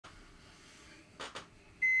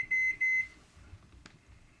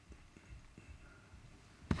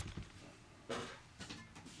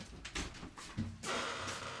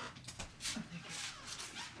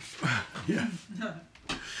Yeah.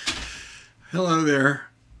 Hello there.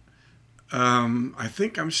 I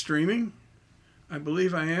think I'm streaming. I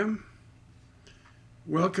believe I am.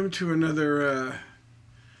 Welcome to another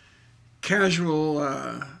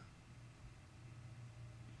casual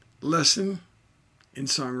lesson in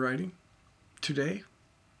songwriting today.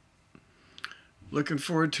 Looking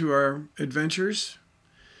forward to our adventures.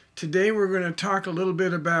 Today we're going to talk a little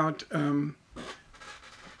bit about, let me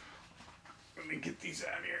get these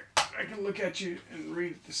out here. I can look at you and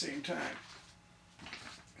read at the same time.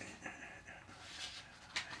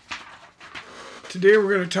 Today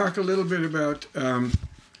we're going to talk a little bit about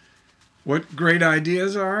what great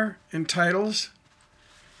ideas are in titles.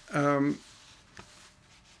 And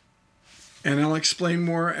I'll explain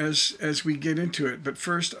more as we get into it. But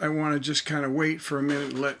first I want to just kind of wait for a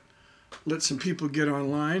minute and let some people get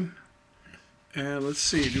online. And let's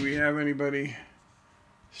see, do we have anybody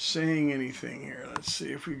saying anything here? Let's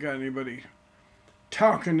see if we got anybody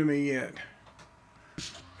talking to me yet.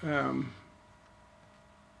 I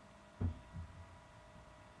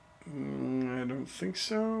don't think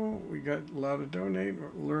so. We got a lot of donate.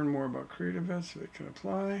 Learn more about CreatiVets that can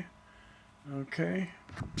apply. Okay,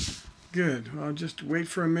 good. I'll just wait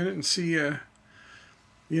for a minute and see. You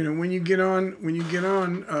know, when you get on,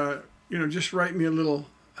 you know, just write me a little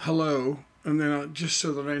hello, and then just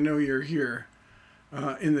so that I know you're here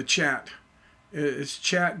in the chat. It's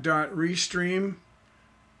chat.restream.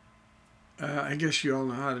 I guess you all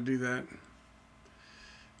know how to do that.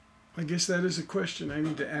 I guess that is a question I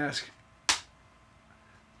need to ask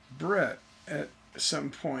Brett at some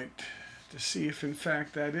point to see if in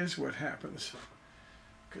fact that is what happens.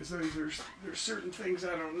 Because there's certain things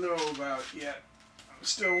I don't know about yet. I'm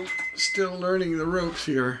still learning the ropes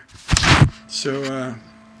here. So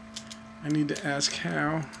I need to ask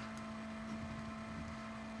how.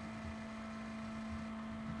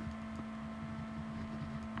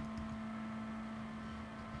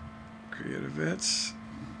 CreatiVets.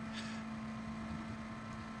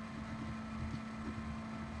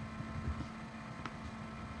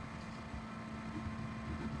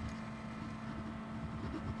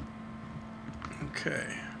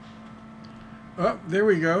 Okay. Oh, there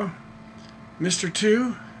we go. Mr.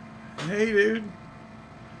 2. Hey, dude.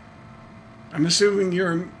 I'm assuming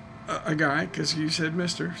you're a guy because you said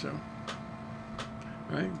Mr. So,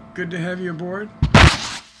 all right. Good to have you aboard.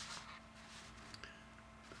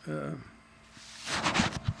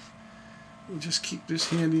 We'll just keep this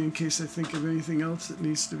handy in case I think of anything else that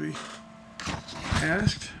needs to be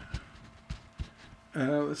asked.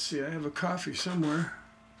 Let's see. I have a coffee somewhere.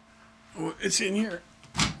 Oh, it's in here.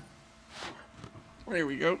 There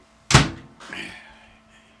we go.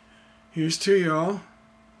 Here's to y'all.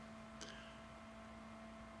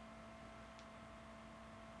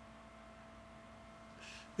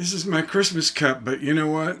 This is my Christmas cup, but you know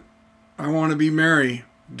what? I want to be merry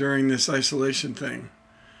during this isolation thing.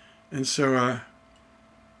 And so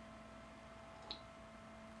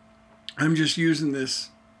I'm just using this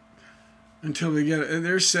until we get it.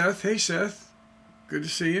 There's Seth. Hey, Seth. Good to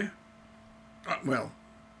see you. Well,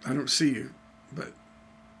 I don't see you, but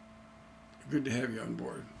good to have you on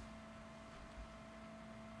board.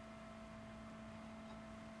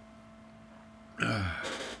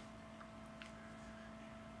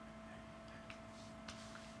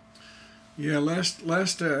 Yeah,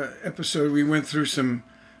 last episode we went through some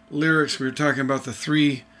lyrics. We were talking about the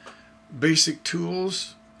 3 basic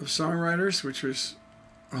tools of songwriters, which was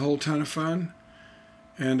a whole ton of fun.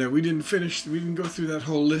 And we didn't go through that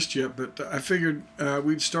whole list yet, but I figured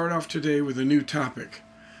we'd start off today with a new topic.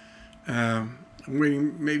 I'm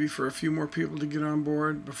waiting maybe for a few more people to get on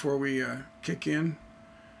board before we kick in.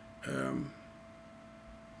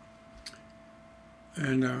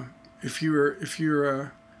 If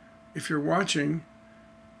you're watching,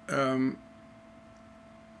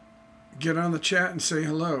 get on the chat and say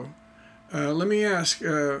hello. Let me ask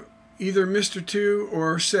either Mr. 2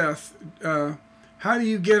 or Seth. How do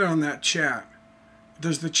you get on that chat?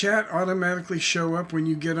 Does the chat automatically show up when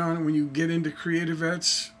you get on, when you get into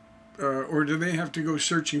CreatiVets? Or do they have to go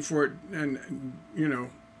searching for it? And, you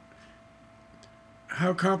know,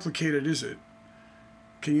 how complicated is it?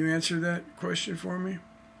 Can you answer that question for me?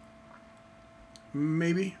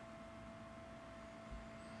 Maybe?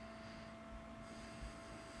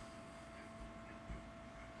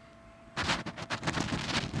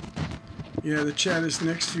 Yeah, the chat is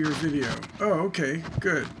next to your video. Oh, okay,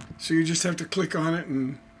 good. So you just have to click on it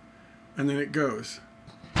and then it goes.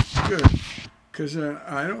 Good. Because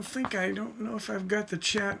I don't know if I've got the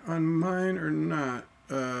chat on mine or not.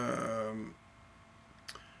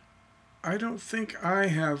 I don't think I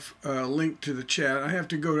have a link to the chat. I have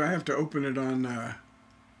to open it on on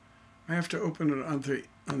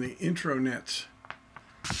the intronets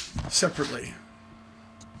separately.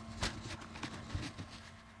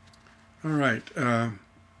 All right.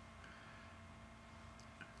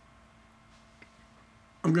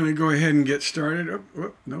 I'm going to go ahead and get started.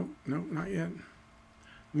 Oh, no, not yet.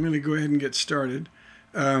 I'm going to go ahead and get started.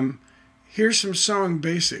 Here's some song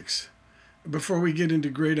basics. Before we get into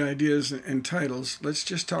great ideas and titles, let's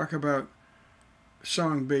just talk about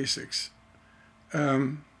song basics.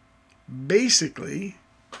 Basically,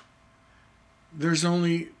 there's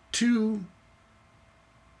only two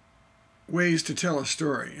ways to tell a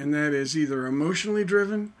story, and that is either emotionally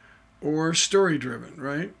driven or story driven,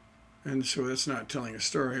 right? And so that's not telling a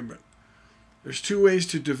story, but there's two ways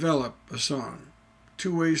to develop a song,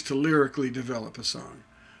 two ways to lyrically develop a song.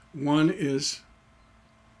 One is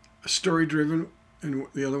story driven, and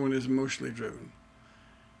the other one is emotionally driven.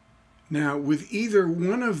 Now, with either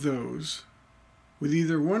one of those,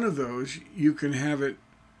 you can have it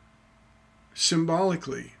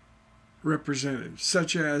symbolically represented,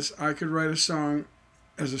 such as I could write a song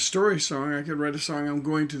as a story song. I could write a song, I'm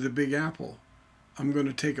going to the Big Apple. I'm going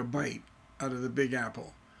to take a bite out of the Big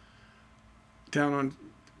Apple. Down on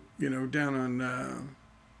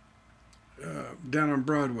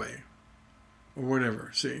Broadway or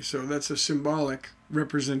whatever. See, so that's a symbolic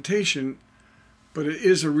representation, but it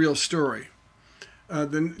is a real story.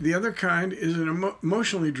 Then the other kind is an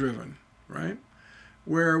emotionally driven, right?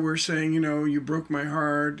 Where we're saying, you broke my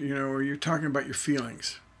heart, or you're talking about your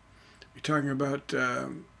feelings. You're talking about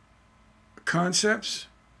concepts,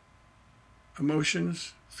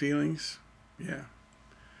 emotions, feelings, yeah.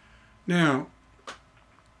 Now,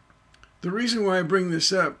 the reason why I bring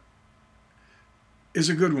this up is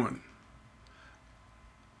a good one.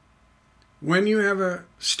 When you have a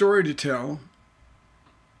story to tell,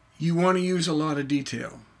 you want to use a lot of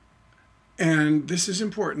detail. And this is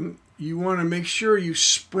important. You want to make sure you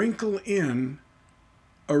sprinkle in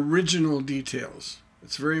original details.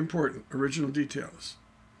 It's very important, original details.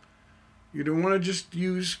 You don't want to just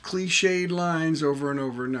use cliched lines over and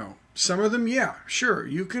over, no. Some of them, yeah, sure,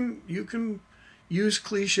 you can use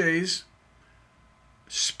cliches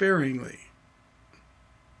sparingly.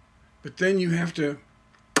 But then you have to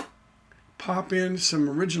pop in some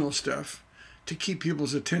original stuff to keep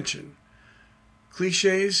people's attention.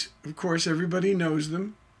 Cliches, of course, everybody knows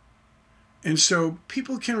them. And so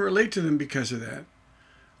people can relate to them because of that.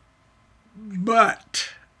 But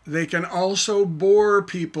they can also bore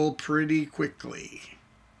people pretty quickly.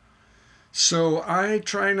 So I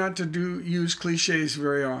try not to use cliches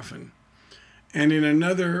very often. And in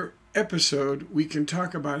another episode, we can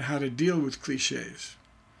talk about how to deal with cliches.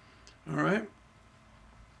 All right?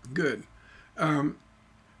 Good. At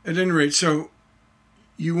any rate, so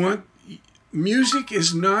music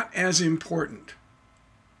is not as important.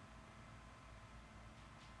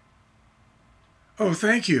 Oh,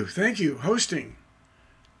 thank you. Hosting.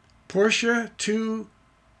 Portia to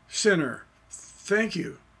Center. Thank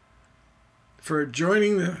you for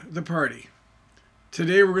joining the party.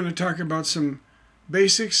 Today we're going to talk about some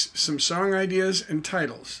basics, some song ideas, and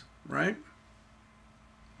titles, right?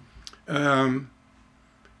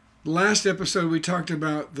 Last episode we talked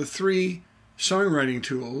about the 3 songwriting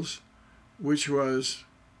tools, which was,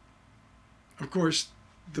 of course,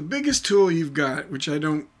 the biggest tool you've got, which I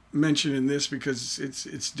don't mention in this because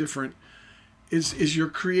it's different, is your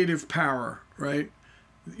creative power, right?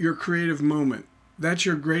 Your creative moment. That's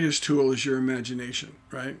your greatest tool, is your imagination,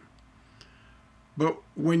 right? But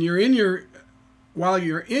while you're in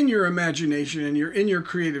your imagination and you're in your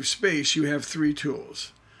creative space, you have 3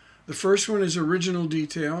 tools. The first one is original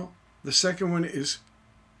detail. The second one is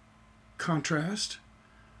contrast.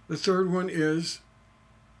 The third one is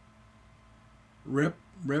repetition.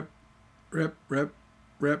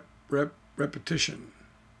 Repetition.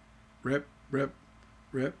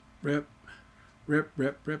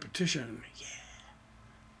 Yeah.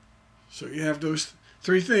 So you have those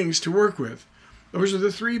 3 things to work with. Those are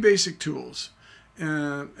the 3 basic tools.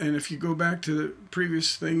 And if you go back to the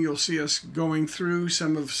previous thing, you'll see us going through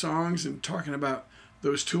some of the songs and talking about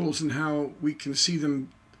those tools and how we can see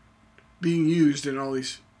them being used in all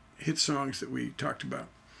these hit songs that we talked about.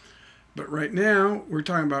 But right now, we're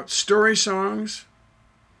talking about story songs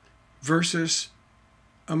versus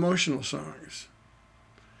emotional songs.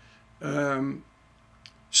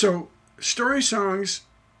 So story songs,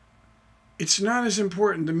 it's not as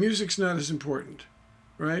important. The music's not as important,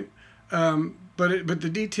 right? But the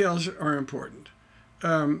details are important.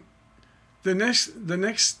 The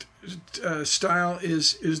next style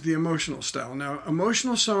is the emotional style. Now,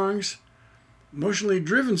 emotional songs emotionally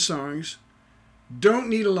driven songs don't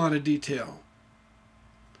need a lot of detail,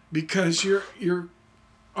 because you're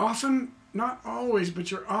often, not always,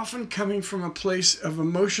 but you're often coming from a place of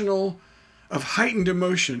heightened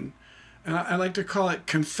emotion. And I like to call it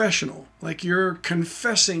confessional. Like you're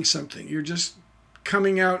confessing something. You're just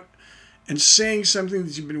coming out and saying something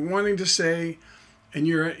that you've been wanting to say, and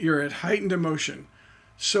you're at heightened emotion.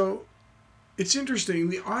 So it's interesting.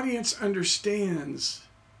 The audience understands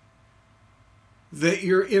that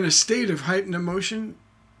you're in a state of heightened emotion,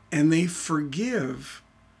 and they forgive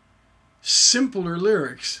simpler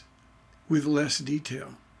lyrics with less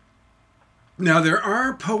detail. Now, there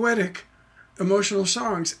are poetic emotional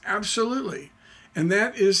songs, absolutely. And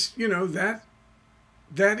that is, that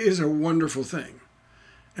is a wonderful thing.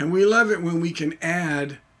 And we love it when we can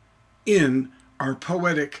add in our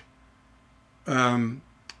poetic,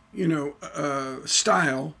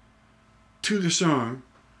 style to the song.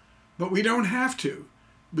 But we don't have to.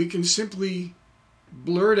 We can simply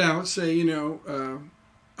blurt out, say,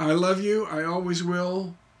 I love you, I always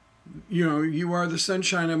will. You are the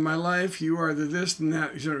sunshine of my life. You are the this and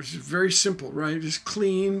that. It's very simple, right? Just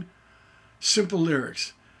clean, simple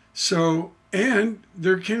lyrics. So, and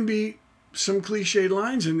there can be some cliched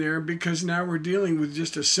lines in there, because now we're dealing with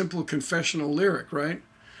just a simple confessional lyric, right?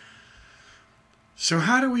 So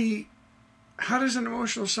how does an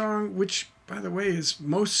emotional song, which, by the way, is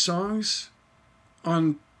most songs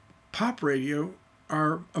on pop radio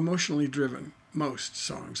are emotionally driven. Most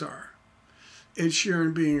songs are. Ed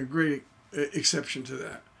Sheeran being a great exception to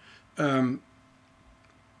that.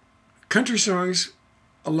 Country songs,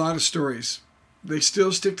 a lot of stories. They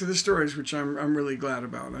still stick to the stories, which I'm really glad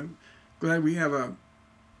about. I'm glad we have a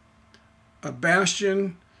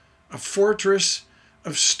bastion, a fortress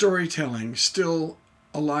of storytelling still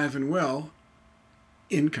alive and well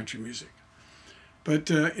in country music. But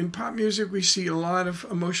in pop music, we see a lot of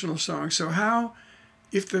emotional songs. So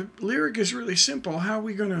if the lyric is really simple, how are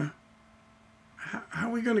we going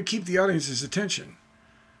to keep the audience's attention?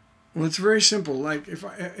 Well, it's very simple. Like if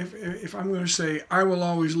I'm going to say, I will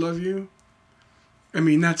always love you, I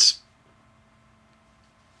mean, that's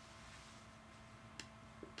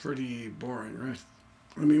pretty boring, right?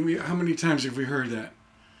 I mean, how many times have we heard that?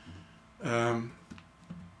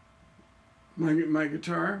 My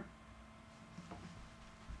guitar,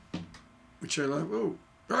 which I love.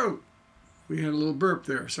 Oh, we had a little burp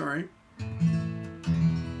there, sorry.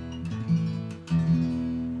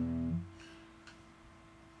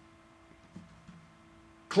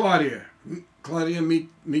 Claudia, meet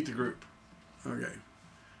the group. Okay.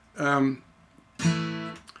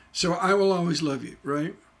 So I will always love you,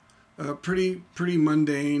 right? Pretty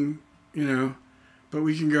mundane, but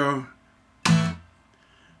we can go,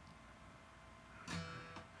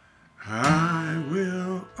 I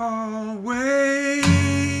will always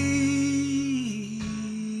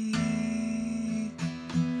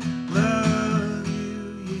love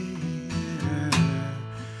you, yeah.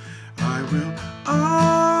 I will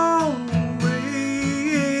always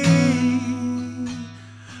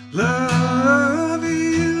love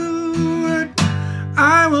you.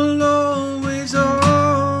 I will always,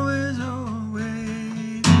 always,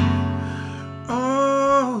 always, always,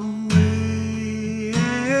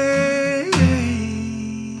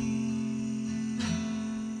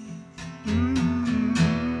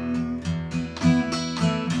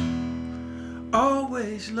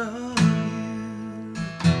 always love you.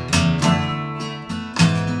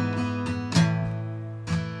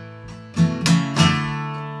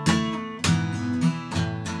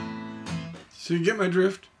 So you get my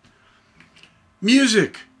drift?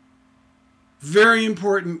 Music, very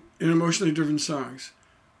important in emotionally driven songs.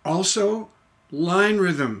 Also, line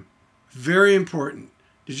rhythm, very important.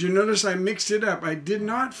 Did you notice I mixed it up? I did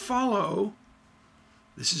not follow,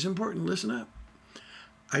 this is important, listen up.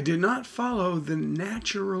 I did not follow the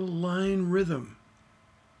natural line rhythm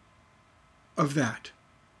of that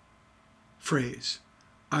phrase.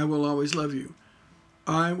 I will always love you.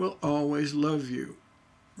 I will always love you,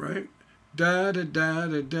 right? Da da da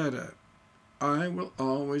da da da. I will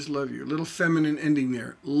always love you. A little feminine ending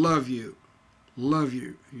there. Love you. Love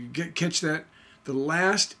you. You catch that? The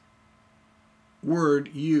last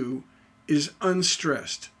word, you, is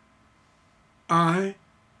unstressed. Start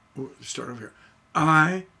over here.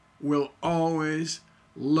 I will always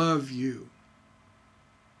love you.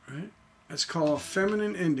 Right? That's called a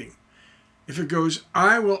feminine ending. If it goes,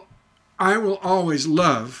 I will always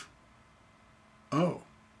love, oh,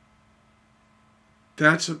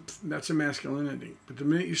 that's a masculine ending. But the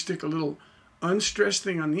minute you stick a little unstressed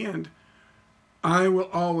thing on the end, I will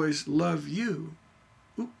always love you.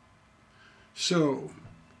 Ooh. So,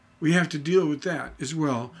 we have to deal with that as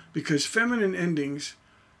well, because feminine endings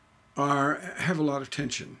have a lot of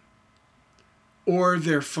tension, or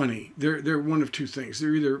they're funny. They're one of two things.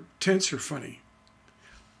 They're either tense or funny.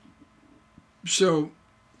 So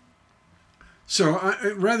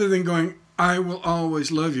rather than going, I will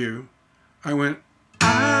always love you, I went,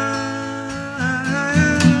 I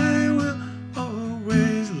will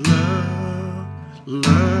always love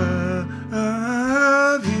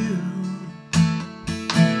you.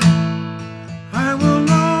 I will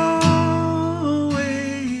always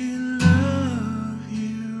love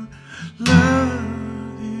you.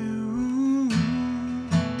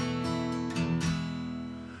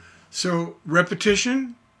 So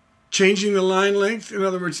repetition, changing the line length, in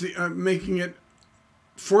other words, making it,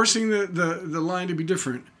 forcing the line to be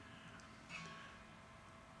different.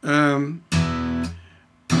 I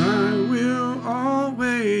will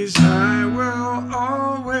always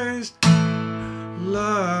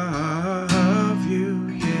love you,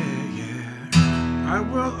 yeah. I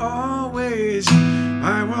will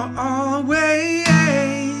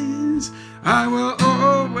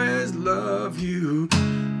always love you.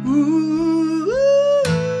 Ooh,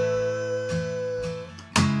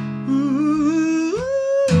 ooh,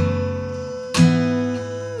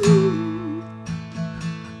 ooh.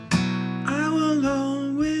 I will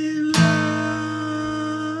always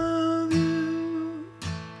love you.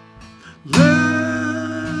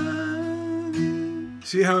 Love you.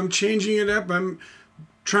 See how I'm changing it up? I'm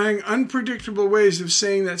trying unpredictable ways of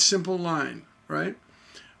saying that simple line, right?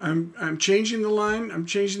 I'm changing the line. I'm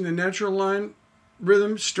changing the natural line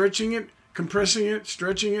rhythm, stretching it, compressing it,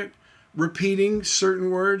 stretching it, repeating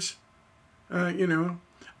certain words. I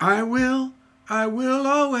will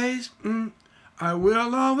always love. I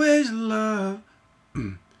will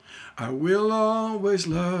always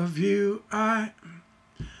love you. I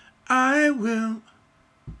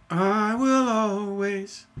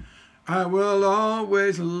will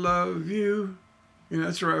always love you.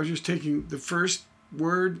 That's where I was just taking the first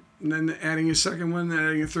word and then adding a second one, then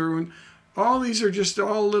adding a third one. All these are just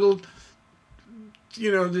all little,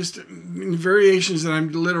 just variations that I'm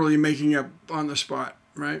literally making up on the spot,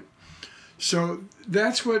 right? So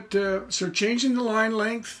that's what, so changing the line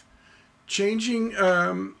length, changing,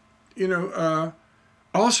 also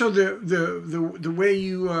the way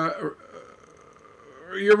you,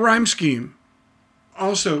 your rhyme scheme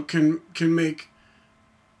also can make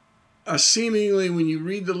a seemingly, when you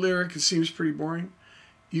read the lyric, it seems pretty boring.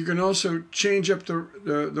 You can also change up the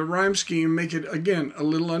rhyme scheme, make it, again, a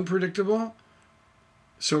little unpredictable.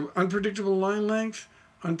 So unpredictable line length,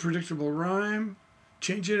 unpredictable rhyme,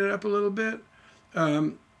 changing it up a little bit.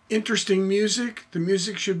 Interesting music. The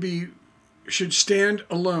music should stand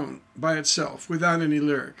alone by itself without any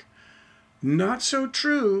lyric. Not so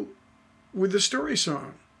true with the story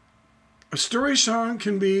song. A story song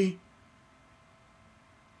can be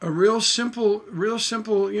a real simple,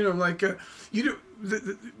 like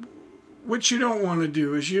what you don't want to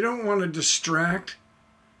do is you don't want to distract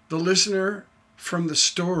the listener from the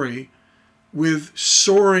story with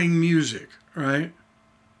soaring music, right?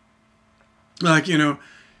 Like,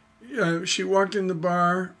 she walked in the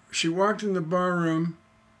bar room,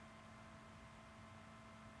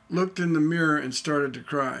 looked in the mirror and started to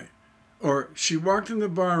cry. Or she walked in the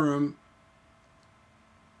bar room,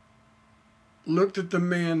 looked at the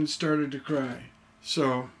man and started to cry.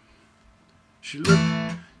 So she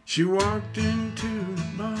walked into the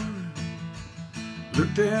bar room,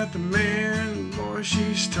 looked at the man, boy,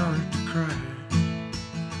 she started to cry.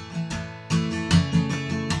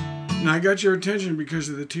 Now I got your attention because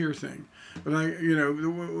of the tear thing, but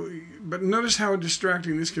but notice how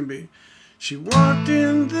distracting this can be. She walked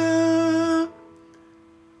in the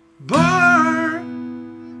bar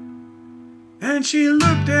and she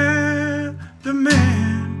looked at the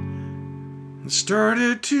man and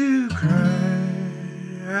started to cry.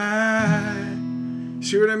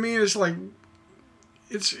 See what I mean? It's like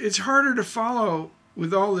it's harder to follow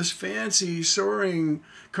with all this fancy, soaring,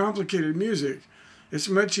 complicated music. It's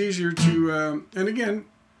much easier to, and again,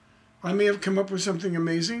 I may have come up with something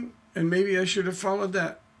amazing, and maybe I should have followed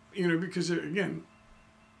that, because again,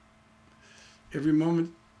 every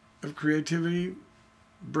moment of creativity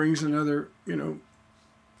brings another,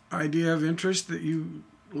 idea of interest that you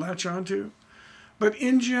latch onto. But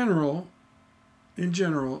in general,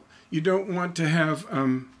 you don't want to have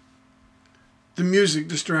the music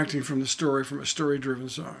distracting from the story, from a story-driven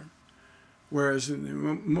song. Whereas in the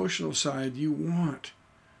emotional side, you want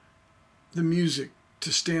the music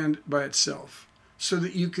to stand by itself so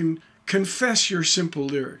that you can confess your simple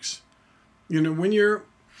lyrics. When you're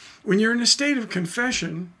in a state of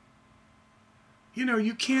confession, you know,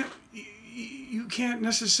 you can't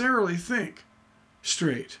necessarily think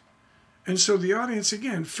straight. And so the audience,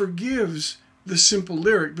 again, forgives the simple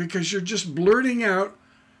lyric because you're just blurting out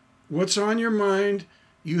what's on your mind.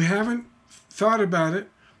 You haven't thought about it.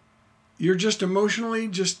 You're just emotionally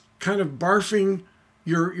just kind of barfing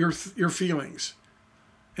your feelings.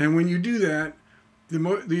 And when you do that,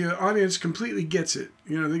 the audience completely gets it.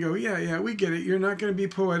 You know, they go, yeah, we get it. You're not going to be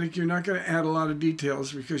poetic. You're not going to add a lot of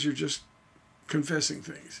details because you're just confessing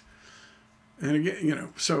things. And again, you know,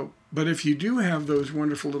 so, but if you do have those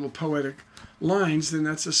wonderful little poetic lines, then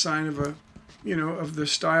that's a sign of of the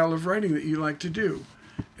style of writing that you like to do.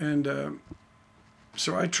 And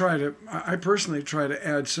so I personally try to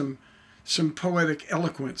add some poetic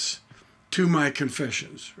eloquence to my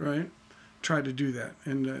confessions, right? Try to do that.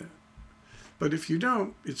 And, but if you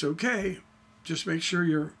don't, it's okay. Just make sure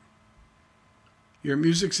your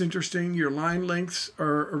music's interesting, your line lengths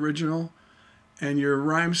are original, and your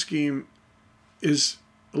rhyme scheme is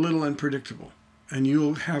a little unpredictable, and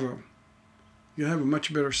you'll have a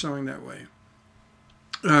much better song that way.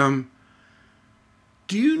 Do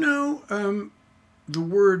you know the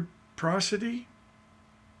word prosody?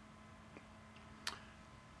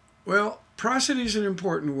 Well, prosody is an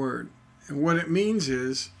important word, and what it means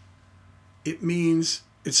is,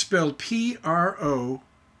 it's spelled P-R-O-S-O-D,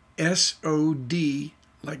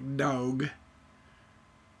 like dog,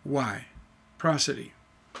 Y, prosody.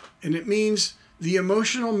 And it means the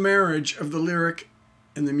emotional marriage of the lyric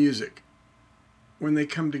and the music when they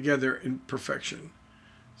come together in perfection.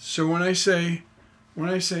 So when I say,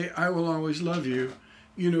 I will always love you,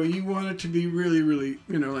 you know, you want it to be really, really,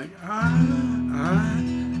 you know, like, I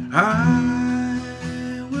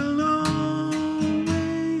will always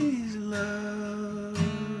love,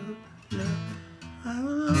 I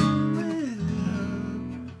will always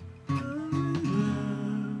love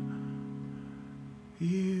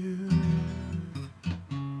you.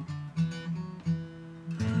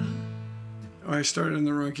 Oh, I started in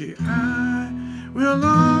the wrong key. I will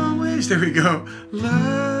always, there we go,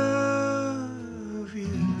 love you.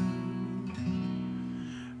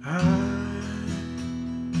 I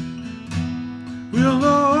will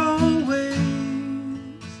always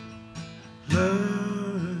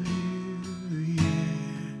love you,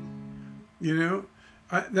 yeah. You know,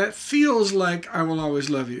 that feels like I will always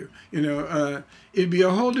love you. You know, it'd be a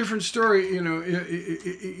whole different story, you know,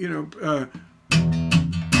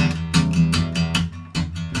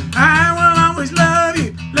 I will always love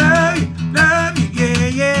you, love you, love you, yeah,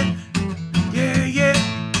 yeah, yeah, yeah.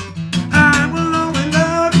 I will always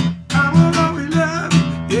love you, I will always love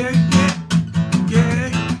you, yeah, yeah,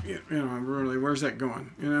 yeah. You know, really, where's that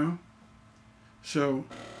going, you know? So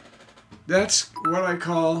that's what I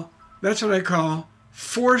call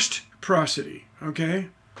forced prosody, okay?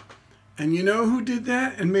 And you know who did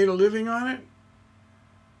that and made a living on it?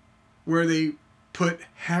 Where they put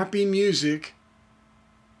happy music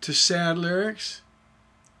to sad lyrics?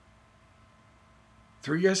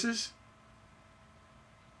 3 guesses?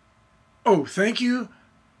 Oh, thank you,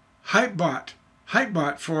 Hypebot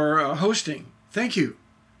for hosting. Thank you.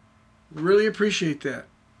 Really appreciate that.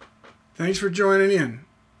 Thanks for joining in.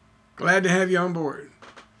 Glad to have you on board.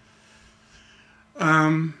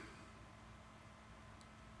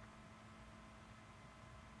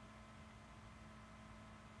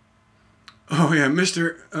 Oh yeah,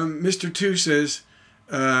 Mr. 2 says,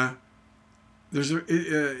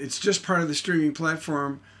 it's just part of the streaming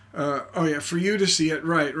platform. Oh yeah, for you to see it,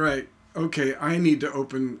 right. Okay, I need to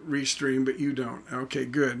open Restream, but you don't. Okay,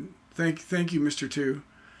 good. Thank you, Mr. 2.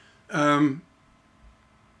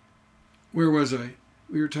 Where was I?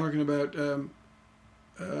 We were talking about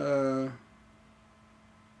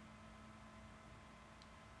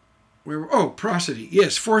prosody.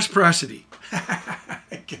 Yes, forced prosody.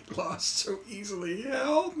 I get lost so easily.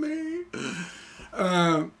 Help me.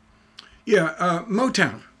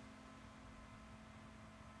 Motown.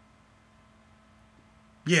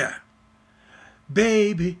 Yeah.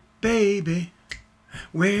 Baby, baby,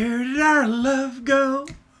 where did our love go?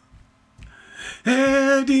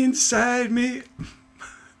 And inside me,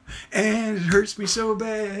 and it hurts me so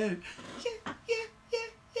bad. Yeah.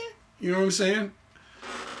 You know what I'm saying?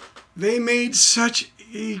 They made such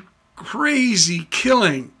a crazy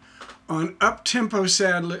killing on up-tempo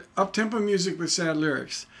music with sad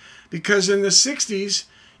lyrics, because in the 60s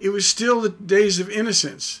it was still the days of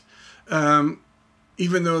innocence,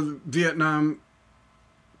 even though the Vietnam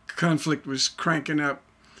conflict was cranking up.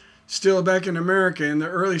 Still back in America in the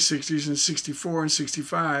early 60s, in 64 and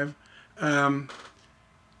 65,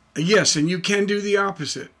 yes, and you can do the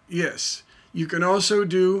opposite. Yes, you can also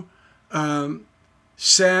do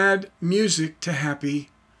sad music to happy.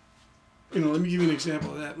 Let me give you an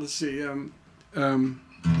example of that. Let's see.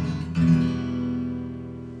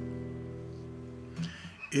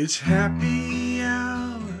 It's happy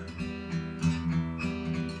hour.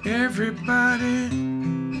 Everybody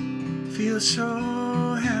feels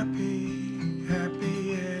so happy,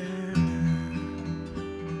 happy, yeah.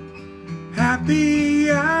 Happy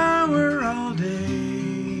hour all day.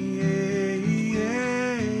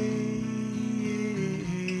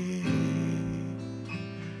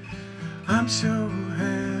 I'm so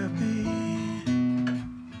happy.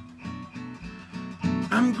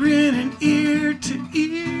 I'm grinning ear to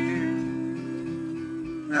ear.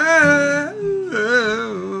 Oh,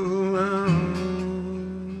 oh, oh.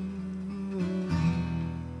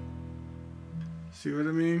 See what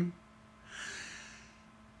I mean?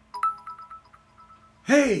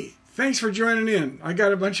 Hey, thanks for joining in. I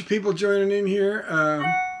got a bunch of people joining in here.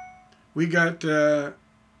 We got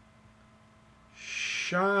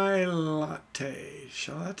Shy Latte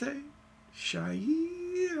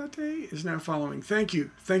is now following. Thank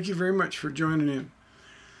you very much for joining in.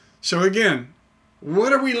 So again,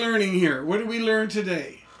 what are we learning here? What did we learn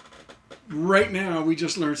today? Right now, we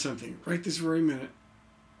just learned something. Right this very minute,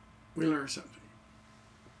 we learned something.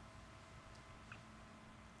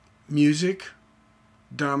 Music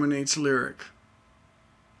dominates lyric.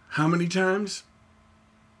 How many times?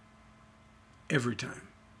 Every time.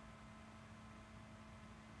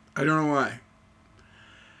 I don't know why.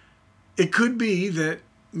 It could be that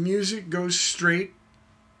music goes straight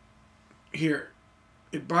here.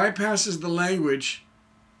 It bypasses the language,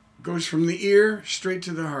 goes from the ear straight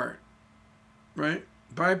to the heart, right?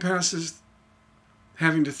 Bypasses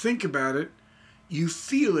having to think about it. You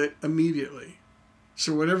feel it immediately.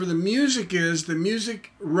 So whatever the music is, the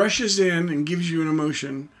music rushes in and gives you an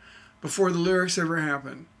emotion before the lyrics ever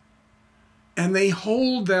happen. And they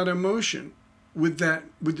hold that emotion with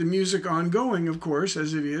the music ongoing, of course,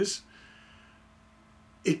 as it is.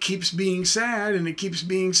 It keeps being sad and it keeps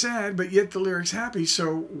being sad, but yet the lyric's happy.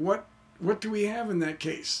 So what do we have in that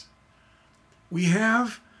case? We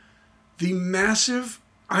have the massive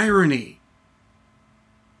irony.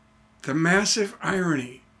 The massive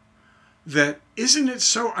irony that, isn't it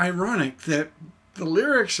so ironic that the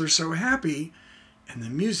lyrics are so happy and the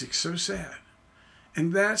music's so sad?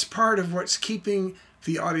 And that's part of what's keeping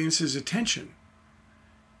the audience's attention,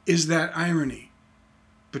 is that irony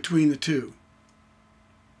between the two.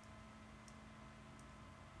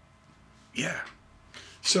 Yeah.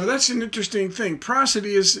 So that's an interesting thing.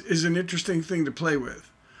 Prosody is an interesting thing to play with.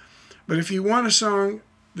 But if you want a song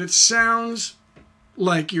that sounds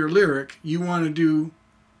like your lyric, you want to do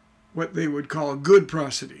what they would call a good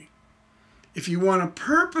prosody. If you want to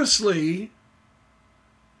purposely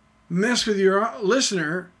mess with your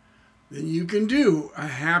listener, then you can do a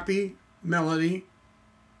happy melody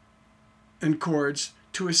and chords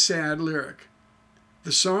to a sad lyric.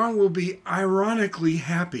 The song will be ironically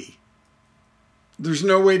happy. There's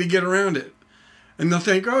no way to get around it. And they'll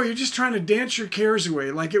think, oh, you're just trying to dance your cares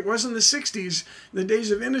away, like it was in the 60s, the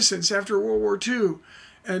days of innocence after World War II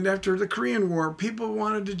and after the Korean War. People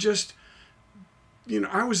wanted to just,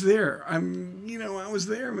 I was there. I was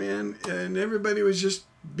there, man. And everybody was just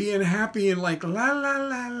being happy and like, la, la,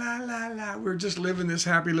 la, la, la, la. We're just living this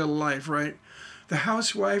happy little life, right? The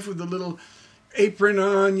housewife with the little apron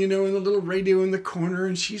on, and the little radio in the corner,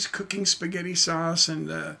 and she's cooking spaghetti sauce,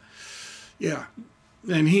 and yeah.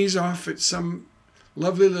 And he's off at some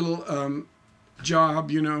lovely little job,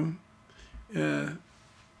 bringing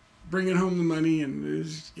home the money and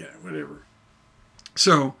whatever.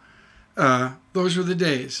 So those were the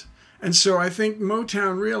days. And so I think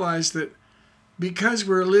Motown realized that because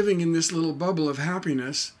we're living in this little bubble of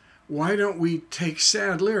happiness, why don't we take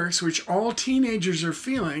sad lyrics, which all teenagers are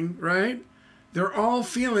feeling, right? They're all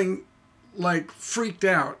feeling like freaked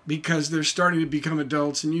out because they're starting to become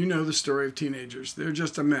adults, and you know the story of teenagers. They're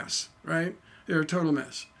just a mess, right? They're a total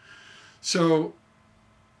mess. So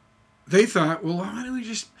they thought, well, why don't we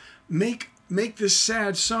just make this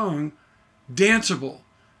sad song danceable?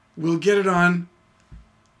 We'll get it on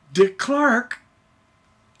Dick Clark.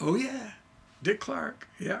 Oh yeah, Dick Clark.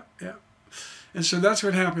 Yeah. And so that's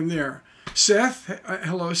what happened there. Seth,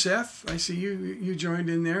 hello Seth. I see you joined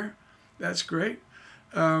in there. That's great.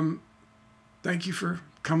 Thank you for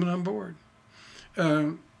coming on board.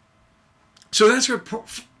 So that's what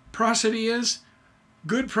prosody is.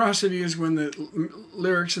 Good prosody is when the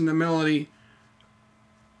lyrics and the melody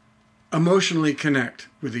emotionally connect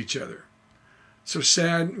with each other. So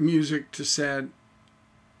sad music to sad,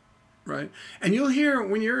 right? And you'll hear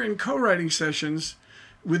when you're in co-writing sessions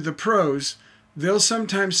with the pros, they'll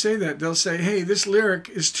sometimes say that. They'll say, hey, this lyric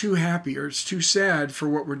is too happy or it's too sad for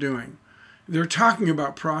what we're doing. They're talking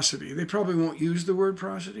about prosody. They probably won't use the word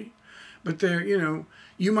prosody, but they're,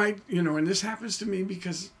 you might, and this happens to me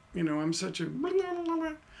because, I'm such a,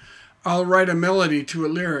 I'll write a melody to a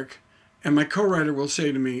lyric and my co-writer will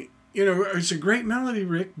say to me, it's a great melody,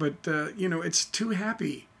 Rick, but, it's too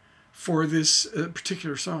happy for this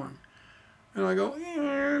particular song. And I go,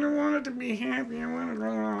 I don't want it to be happy. I want it,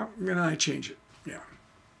 and I change it. Yeah.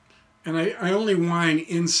 And I only whine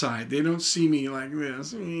inside. They don't see me like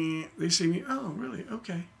this. They see me, oh, really?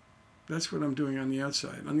 Okay. That's what I'm doing on the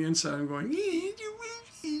outside. On the inside, I'm going,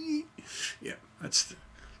 yeah, that's the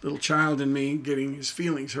little child in me getting his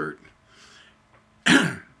feelings hurt.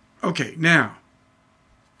 Okay, now,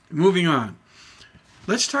 moving on.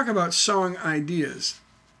 Let's talk about song ideas.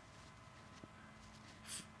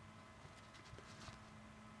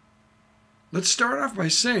 Let's start off by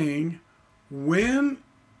saying, when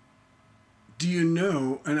do you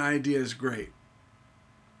know an idea is great?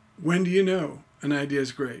 When do you know an idea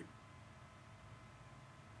is great?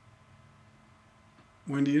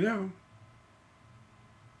 When do you know?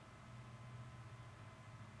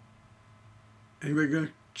 Anybody going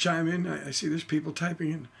to chime in? I see there's people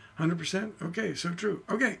typing in 100%. Okay, so true.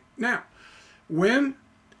 Okay, now, when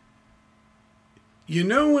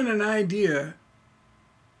an idea,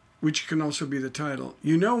 which can also be the title,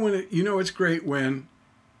 it's great when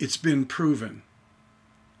it's been proven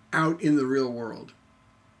out in the real world.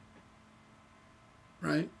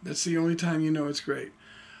 Right? That's the only time you know it's great.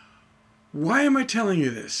 Why am I telling you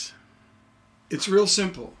this? It's real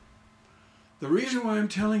simple. The reason why I'm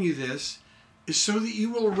telling you this is so that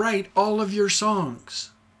you will write all of your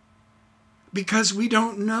songs. Because we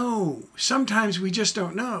don't know. Sometimes we just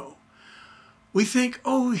don't know. We think,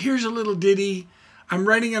 oh, here's a little ditty. I'm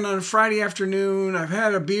writing it on a Friday afternoon. I've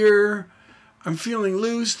had a beer. I'm feeling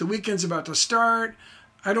loose. The weekend's about to start.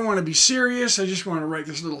 I don't want to be serious. I just want to write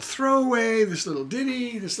this little throwaway, this little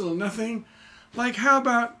ditty, this little nothing. Like, how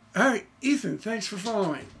about, hey, Ethan, thanks for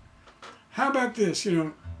following. How about this,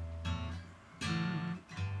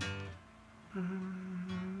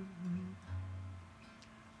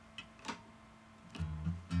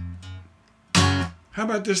 How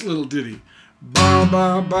about this little ditty? Ba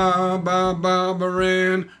ba ba ba ba ba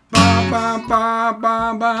ran, ba ba ba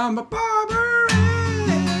ba ba ba ba ran.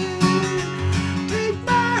 Take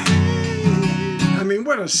my hand. I mean,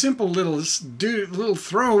 what a simple little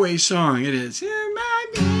throwaway song it is. In my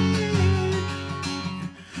bed,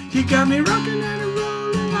 you got me rocking and a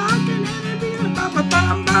rolling, rocking and a beating, ba ba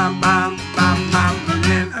ba ba ba ba ba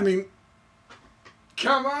ran. I mean,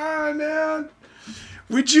 come on, man.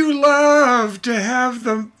 Would you love to have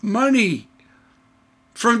the money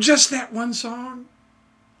from just that one song?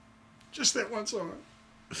 Just that one song.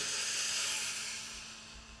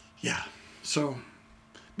 Yeah, so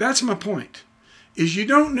that's my point, is you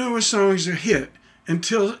don't know a song's a hit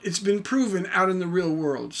until it's been proven out in the real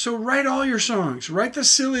world. So write all your songs. Write the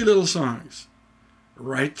silly little songs.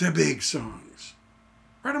 Write the big songs.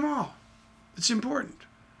 Write them all. It's important.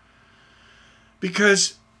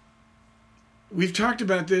 Because we've talked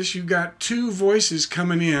about this. You've got two voices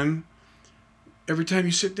coming in. Every time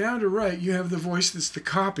you sit down to write, you have the voice that's the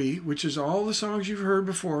copy, which is all the songs you've heard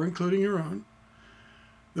before, including your own.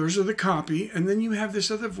 Those are the copy. And then you have this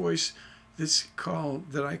other voice that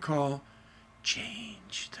I call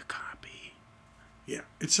change the copy. Yeah,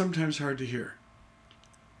 it's sometimes hard to hear.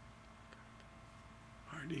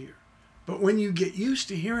 Hard to hear. But when you get used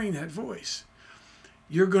to hearing that voice,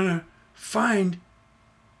 you're going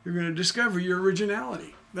to discover your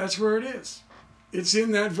originality. That's where it is. It's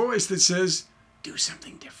in that voice that says, do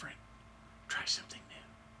something different. Try something new.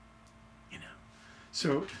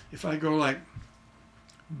 So if I go like,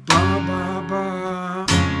 ba ba ba,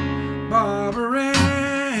 ba ba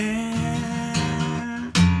ran,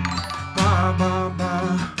 ba ba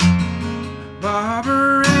ba, ba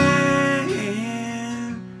ba ran.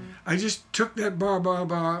 I just took that ba ba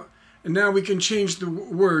ba, and now we can change the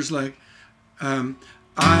words like, I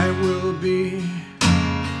will be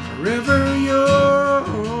forever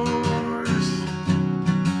yours.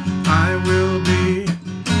 I will be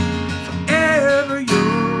forever yours.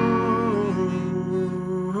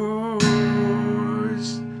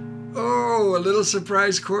 Oh, a little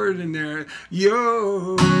surprise chord in there.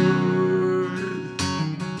 Yours.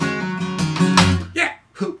 Yeah.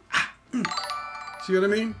 See what I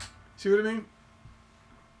mean? See what I mean?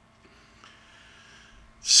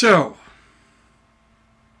 So,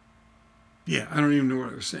 yeah, I don't even know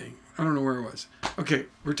what I was saying. I don't know where I was. Okay,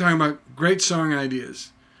 we're talking about great song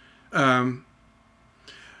ideas.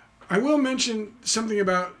 I will mention something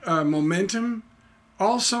about momentum.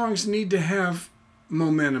 All songs need to have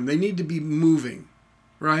momentum. They need to be moving,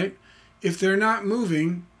 right? If they're not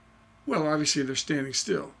moving, well, obviously they're standing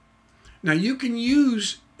still. Now, you can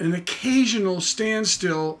use an occasional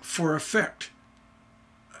standstill for effect,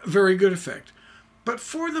 a very good effect. But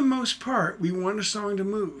for the most part, we want a song to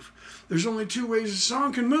move. There's only two ways a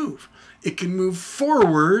song can move. It can move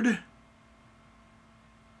forward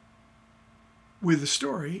with a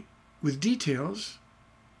story, with details,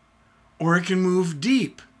 or it can move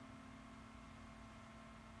deep.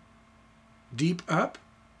 Deep up,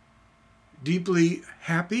 deeply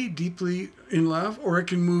happy, deeply in love, or it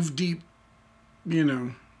can move deep, you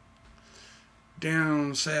know,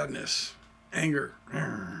 down, sadness, anger.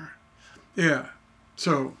 Yeah.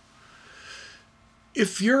 So,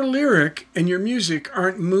 if your lyric and your music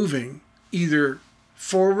aren't moving either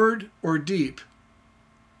forward or deep,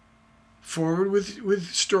 forward with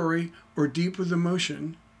story or deep with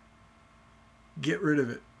emotion, get rid of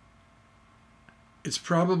it. It's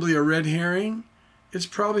probably a red herring. It's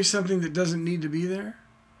probably something that doesn't need to be there.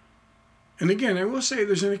 And again, I will say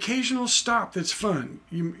there's an occasional stop that's fun.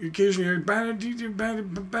 You occasionally hear you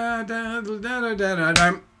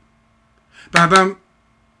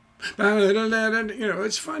know,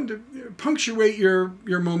 it's fun to punctuate your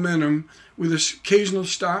momentum with an occasional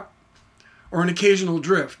stop or an occasional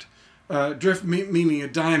drift. Drift meaning a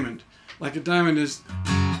diamond. Like a diamond is...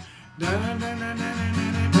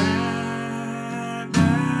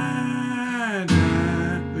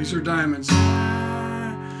 These are diamonds.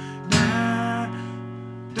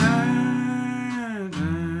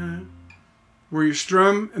 Where you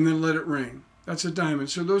strum and then let it ring. That's a diamond.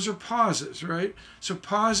 So those are pauses, right? So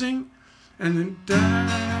pausing and then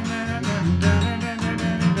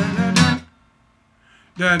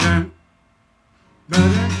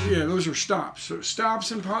yeah, those are stops. So stops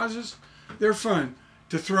and pauses, they're fun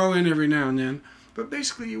to throw in every now and then. But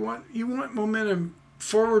basically you want momentum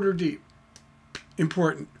forward or deep.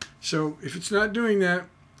 Important. So if it's not doing that,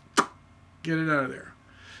 get it out of there.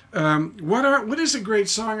 What is a great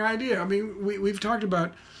song idea? I mean, we've talked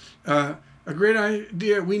about a great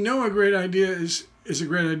idea. We know a great idea is a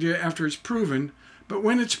great idea after it's proven, but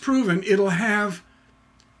when it's proven, it'll have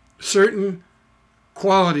certain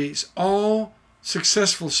qualities. All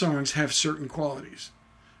successful songs have certain qualities.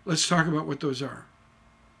 Let's talk about what those are.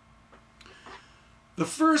 The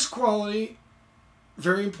first quality,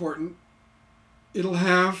 very important, it'll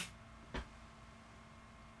have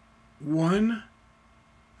one,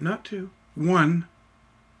 not two, one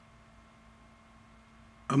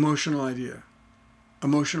emotional idea,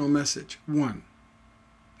 emotional message. One,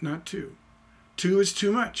 not two. Two is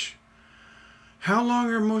too much. How long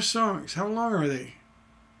are most songs? How long are they?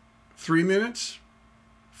 3 minutes?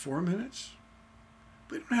 4 minutes?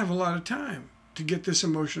 We don't have a lot of time to get this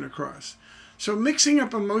emotion across. So mixing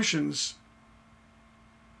up emotions,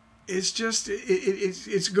 it's just,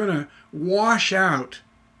 it's going to wash out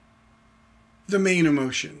the main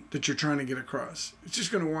emotion that you're trying to get across. It's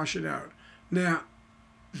just going to wash it out. Now,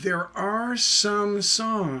 there are some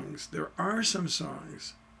songs that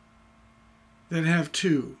have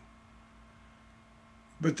two.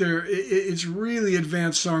 But it's really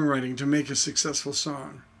advanced songwriting to make a successful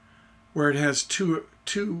song where it has two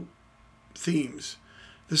themes.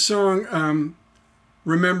 The song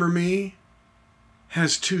Remember Me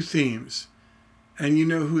has two themes. And you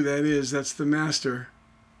know who that is. That's the master.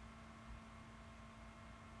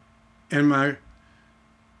 And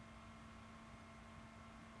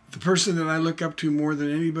the person that I look up to more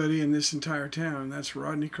than anybody in this entire town, that's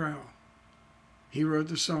Rodney Crowell. He wrote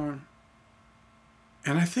the song.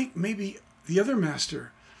 And I think maybe the other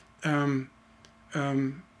master, the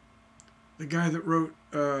guy that wrote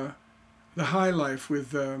The High Life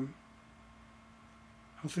with, I'll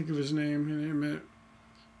think of his name in a minute,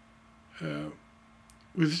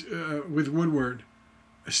 with Woodward,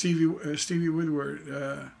 Stevie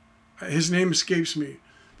Woodward. His name escapes me.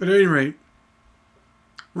 But at any rate,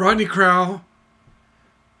 Rodney Crowell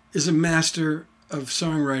is a master of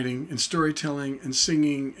songwriting and storytelling and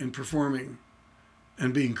singing and performing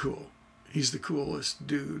and being cool. He's the coolest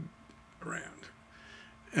dude around.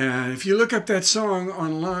 And if you look up that song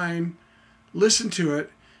online, listen to it,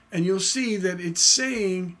 and you'll see that it's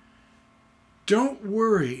saying, don't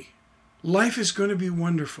worry, life is going to be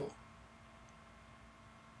wonderful.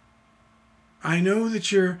 I know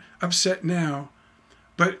that you're upset now,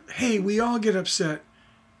 but hey, we all get upset.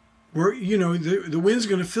 The wind's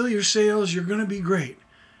going to fill your sails, you're going to be great.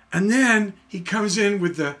 And then he comes in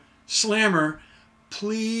with the slammer,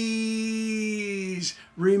 please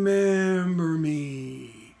remember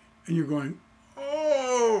me. And you're going,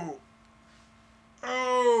 oh,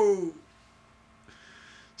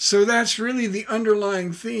 So that's really the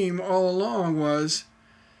underlying theme all along was,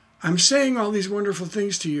 I'm saying all these wonderful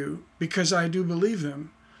things to you because I do believe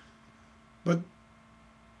them. But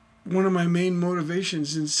one of my main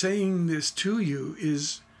motivations in saying this to you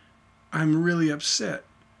is I'm really upset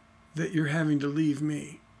that you're having to leave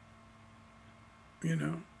me. You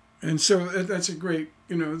know? And so that's a great,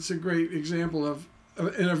 it's a great example of,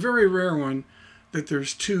 and a very rare one, that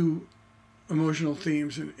there's two emotional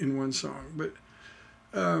themes in one song. But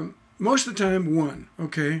most of the time, one,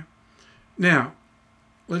 okay? Now,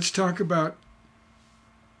 let's talk about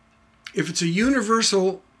if it's a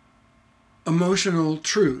universal emotional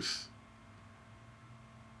truth.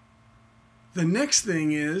 The next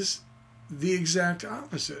thing is the exact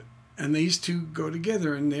opposite. And these two go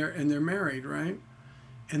together and they're married, right?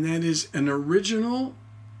 And that is an original,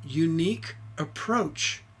 unique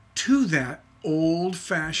approach to that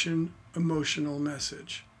old-fashioned emotional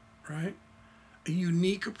message, right? A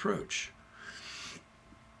unique approach.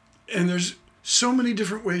 And there's so many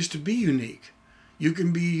different ways to be unique. You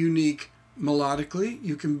can be unique melodically.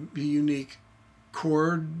 You can be unique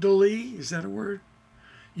chordally. Is that a word?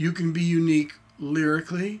 You can be unique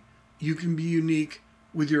lyrically. You can be unique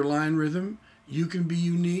with your line rhythm. You can be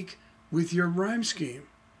unique with your rhyme scheme.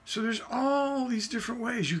 So there's all these different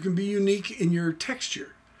ways. You can be unique in your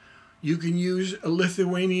texture. You can use a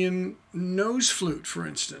Lithuanian nose flute, for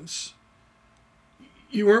instance.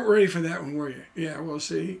 You weren't ready for that one, were you? Yeah, well,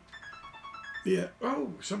 see. Yeah.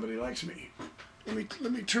 Oh, somebody likes me.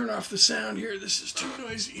 Let me turn off the sound here. This is too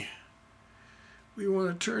noisy. We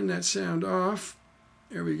want to turn that sound off.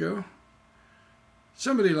 There we go.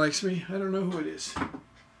 Somebody likes me. I don't know who it is.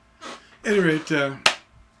 At any rate,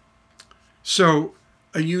 so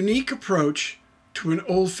a unique approach to an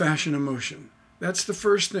old-fashioned emotion. That's the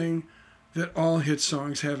first thing that all hit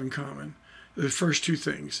songs have in common. The first two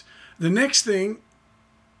things. The next thing,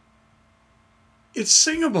 it's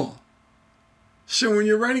singable. So when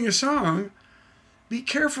you're writing a song, be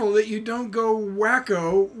careful that you don't go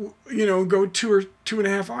wacko, go 2 or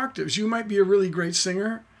 2.5 octaves. You might be a really great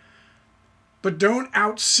singer, but don't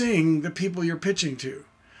out-sing the people you're pitching to.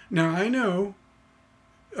 Now, I know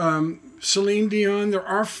Celine Dion, there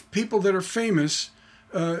are people that are famous,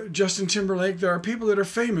 Justin Timberlake, there are people that are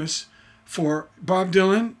famous for, Bob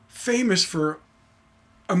Dylan, famous for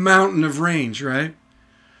a mountain of range, right?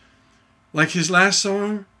 Like his last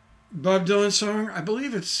song, Bob Dylan song, I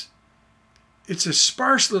believe it's a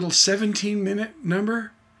sparse little 17-minute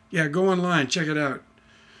number. Yeah, go online, check it out.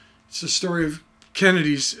 It's the story of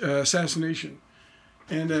Kennedy's assassination.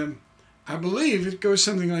 And I believe it goes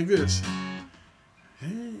something like this.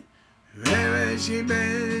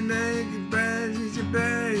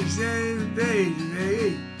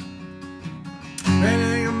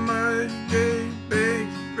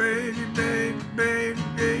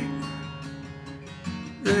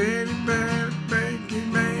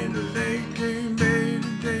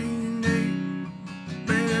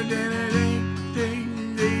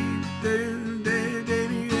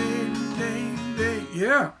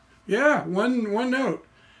 Yeah, one note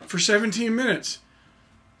for 17 minutes.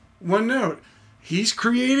 One note. He's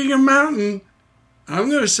creating a mountain. I'm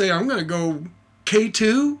going to go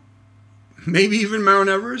K2, maybe even Mount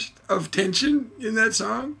Everest of tension in that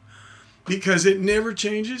song, because it never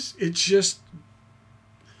changes. It's just,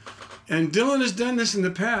 and Dylan has done this in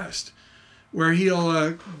the past, where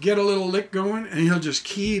he'll get a little lick going and he'll just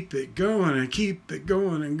keep it going and keep it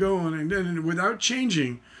going and going and without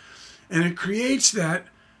changing. And it creates that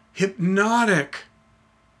hypnotic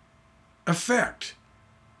effect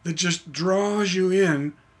that just draws you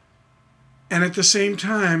in and at the same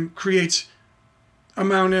time creates a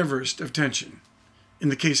Mount Everest of tension in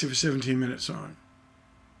the case of a 17-minute song.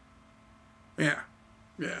 Yeah.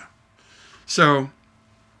 So,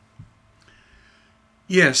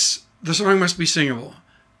 yes, the song must be singable.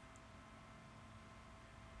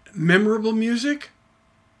 Memorable music?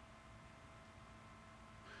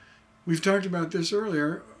 We've talked about this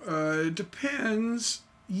earlier. It depends.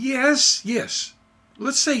 Yes.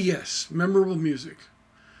 Let's say yes, memorable music.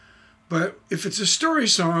 But if it's a story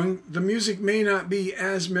song, the music may not be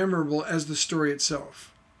as memorable as the story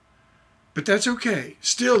itself. But that's okay.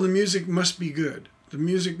 Still, the music must be good. The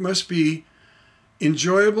music must be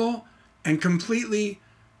enjoyable and completely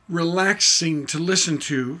relaxing to listen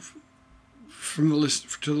to to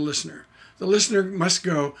the listener. The listener must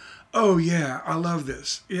go, oh yeah, I love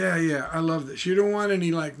this. Yeah, I love this. You don't want any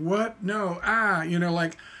like, what? No,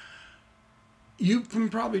 like, you can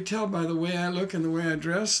probably tell by the way I look and the way I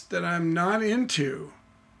dress that I'm not into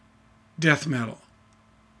death metal.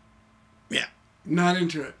 Yeah, not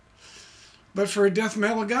into it. But for a death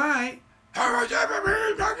metal guy,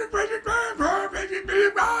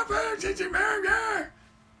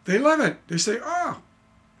 They love it. They say, oh,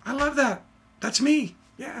 I love that. That's me.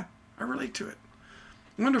 Yeah, I relate to it.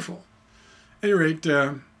 Wonderful. At any rate,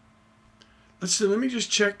 let's see. Let me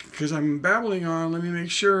just check because I'm babbling on. Let me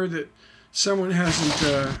make sure that someone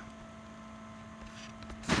hasn't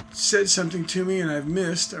said something to me and I've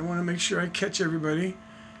missed. I want to make sure I catch everybody.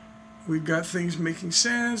 We've got things making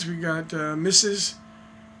sense. We got Mrs.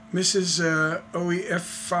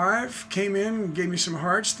 OEF5 came in and gave me some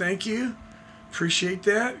hearts. Thank you. Appreciate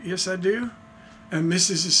that. Yes, I do. And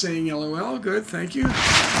Mrs. is saying LOL. Good. Thank you.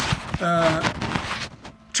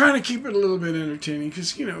 Trying to keep it a little bit entertaining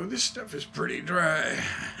because, you know, this stuff is pretty dry.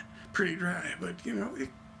 Pretty dry. But, you know,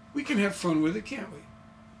 we can have fun with it, can't we?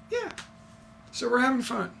 Yeah. So we're having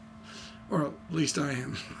fun. Or at least I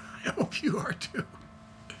am. I hope you are too.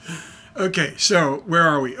 Okay, so where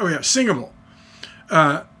are we? Oh, yeah, singable.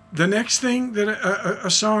 The next thing that a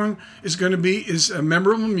song is going to be is a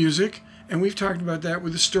memorable music. And we've talked about that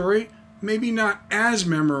with a story. Maybe not as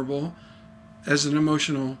memorable as an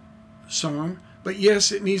emotional song. But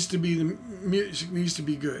yes, it needs to be, the music needs to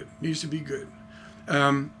be good. Needs to be good.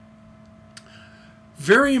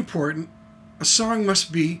 Very important, a song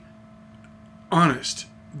must be honest,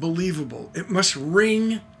 believable. It must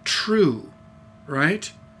ring true,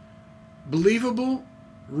 right? Believable,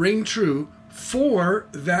 ring true for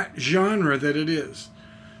that genre that it is.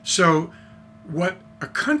 So what a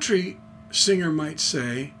country singer might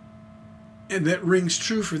say, and that rings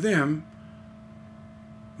true for them,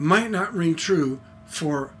 might not ring true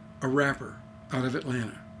for a rapper out of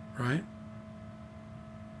Atlanta, right?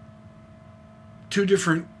 Two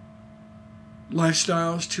different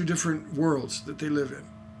lifestyles, two different worlds that they live in,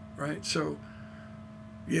 right? So,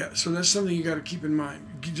 yeah, so that's something you got to keep in mind.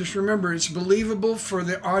 Just remember, it's believable for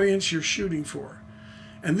the audience you're shooting for.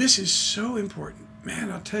 And this is so important.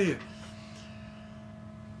 Man, I'll tell you,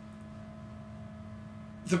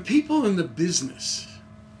 the people in the business,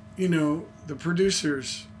 you know, the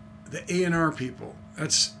producers, the A&R people,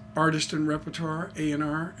 that's artist and repertoire,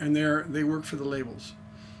 A&R, and they work for the labels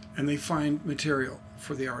and they find material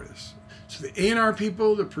for the artists. So the A&R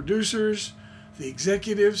people, the producers, the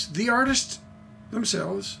executives, the artists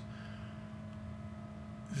themselves,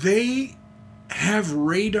 they have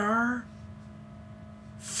radar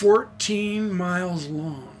 14 miles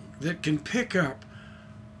long that can pick up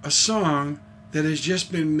a song that has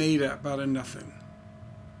just been made up out of nothing.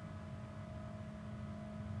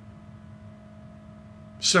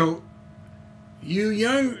 So you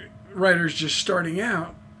young writers just starting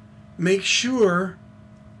out, make sure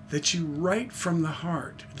that you write from the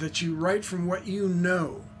heart, that you write from what you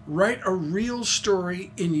know. Write a real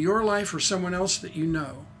story in your life or someone else that you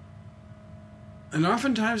know. And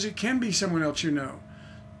oftentimes it can be someone else you know.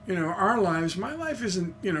 You know, our lives, my life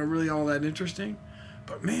isn't, you know, really all that interesting.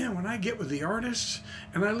 But man, when I get with the artists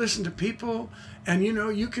and I listen to people, and you know,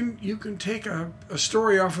 you can take a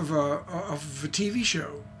story off of a TV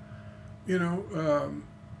show, you know,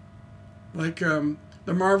 like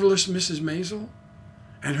The Marvelous Mrs. Maisel,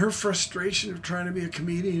 and her frustration of trying to be a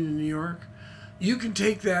comedian in New York. You can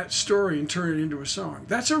take that story and turn it into a song.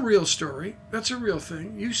 That's a real story. That's a real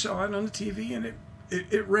thing. You saw it on the TV and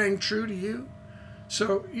it rang true to you.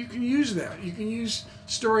 So you can use that. You can use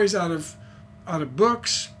stories out of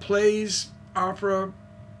books, plays, opera,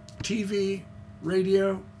 TV,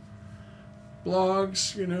 radio,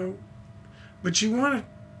 blogs, you know. But you want to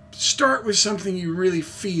start with something you really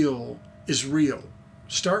feel is real.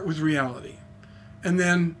 Start with reality. And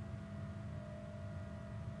then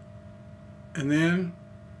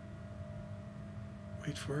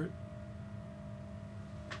wait for it.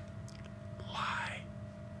 Lie.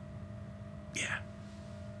 Yeah.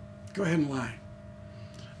 Go ahead and lie.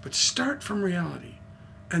 But start from reality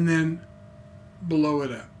and then blow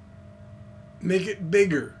it up. Make it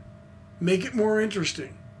bigger. Make it more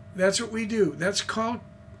interesting. That's what we do. That's called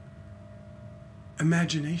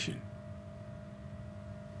imagination.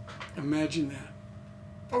 Imagine that.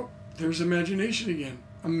 Oh, there's imagination again.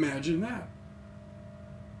 Imagine that.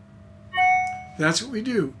 That's what we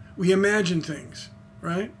do. We imagine things,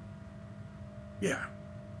 right? Yeah.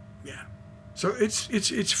 Yeah. So it's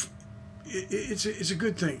a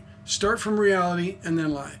good thing. Start from reality and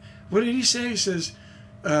then lie. What did he say? He says,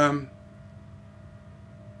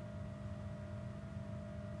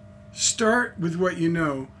 start with what you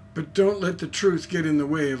know, but don't let the truth get in the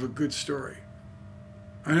way of a good story.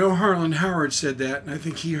 I know Harlan Howard said that, and I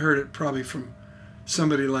think he heard it probably from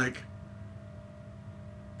somebody like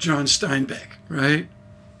John Steinbeck, right?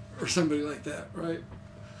 Or somebody like that, right?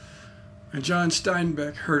 And John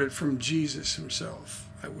Steinbeck heard it from Jesus himself.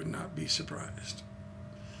 I would not be surprised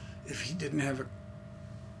if he didn't have a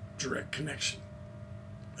direct connection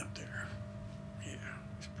up there. Yeah,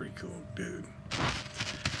 he's a pretty cool dude.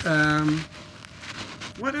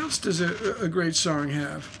 What else does a great song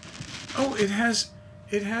have? Oh, it has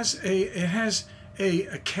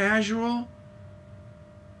a casual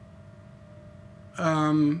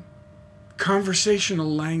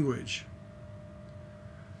conversational language.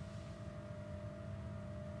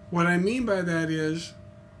 What I mean by that is,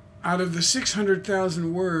 out of the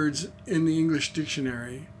 600,000 words in the English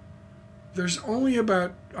dictionary, there's only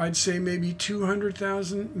about, I'd say maybe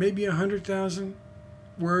 200,000, maybe 100,000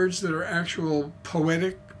 words that are actual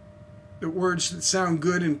poetic, the words that sound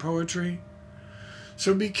good in poetry.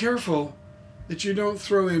 So be careful that you don't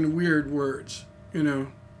throw in weird words, you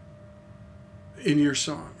know, in your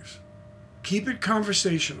songs. Keep it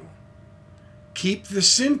conversational. Keep the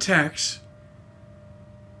syntax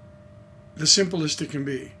the simplest it can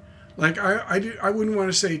be. Like I wouldn't want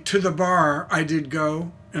to say, to the bar I did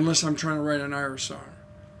go, unless I'm trying to write an Irish song.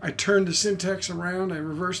 I turned the syntax around, I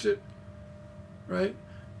reversed it, right?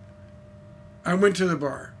 I went to the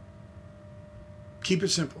bar. Keep it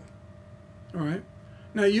simple, all right?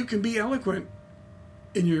 Now you can be eloquent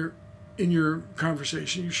in your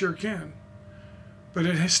conversation, you sure can. But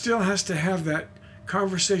it still has to have that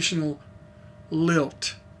conversational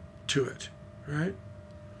lilt to it, right?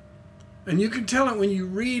 And you can tell it when you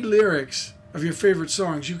read lyrics of your favorite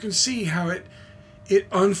songs. You can see how it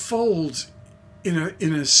unfolds in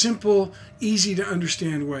a simple, easy to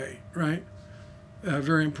understand way, right?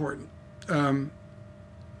 Very important. Another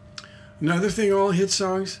thing all hit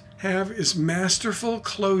songs have is masterful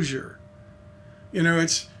closure. You know,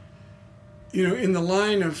 it's, you know, in the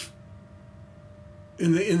line of,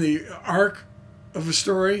 in the arc of a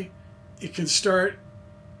story, it can start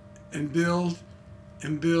and build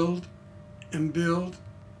and build and build,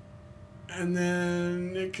 and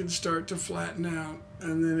then it can start to flatten out,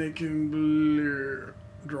 and then it can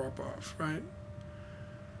drop off, right?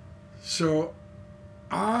 So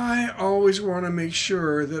I always want to make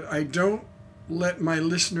sure that I don't let my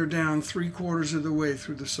listener down 3/4 of the way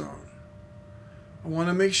through the song. I want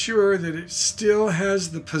to make sure that it still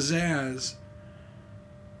has the pizzazz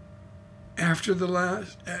after the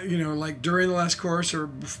last, you know, like during the last chorus or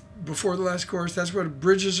before the last chorus. That's what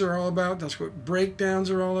bridges are all about. That's what breakdowns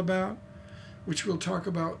are all about, which we'll talk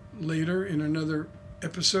about later in another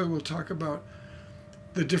episode. We'll talk about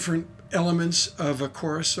the different elements of a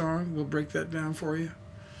chorus song. We'll break that down for you.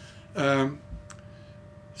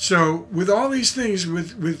 So with all these things,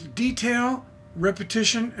 with detail,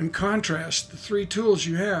 repetition, and contrast, the three tools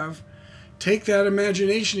you have, take that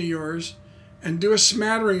imagination of yours and do a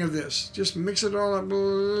smattering of this. Just mix it all up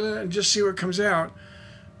and just see what comes out.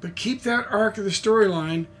 But keep that arc of the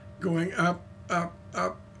storyline going up, up,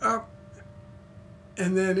 up, up,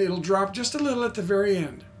 and then it'll drop just a little at the very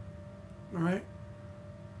end. All right?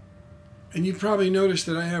 And you probably noticed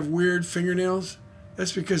that I have weird fingernails.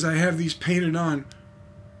 That's because I have these painted on.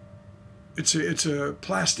 It's a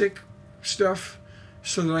plastic stuff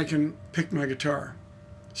so that I can pick my guitar.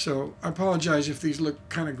 So I apologize if these look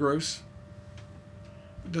kind of gross.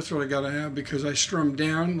 But that's what I gotta have because I strum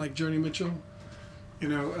down like Joni Mitchell. You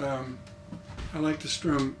know, I like to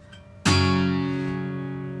strum.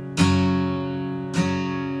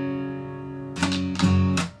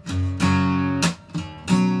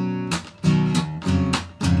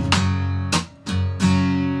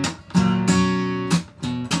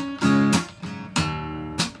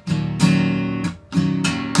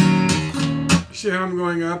 See how I'm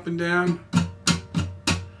going up and down?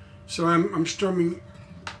 So I'm strumming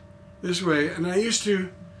this way, and I used to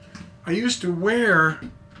wear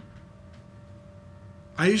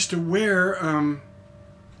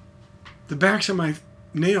the backs of my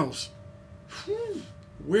nails.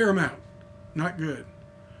 Wear them out. Not good.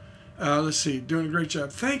 Let's see. Doing a great job.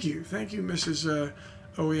 Thank you, Mrs.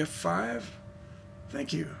 OEF5.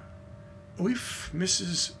 Thank you,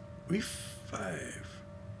 Mrs. OEF5.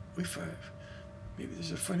 OEF5. Maybe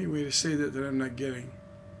there's a funny way to say that I'm not getting.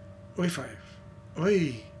 OEF5.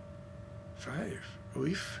 OEF5.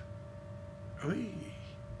 OEF. Oi.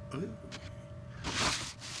 Oi.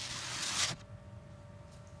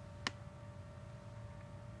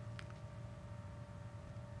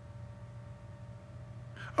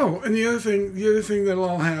 Oh, and the other thing they'll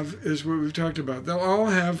all have is what we've talked about. They'll all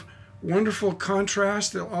have wonderful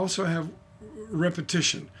contrast. They'll also have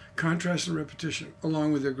repetition, contrast and repetition,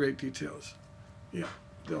 along with their great details. Yeah,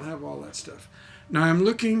 they'll have all that stuff. Now I'm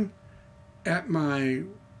looking at my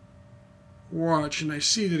watch and I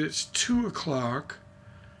see that it's 2 o'clock.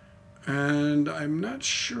 And I'm not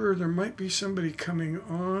sure, there might be somebody coming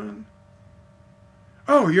on.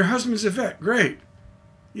 Oh, your husband's a vet. Great.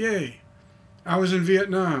 Yay. I was in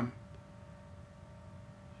Vietnam.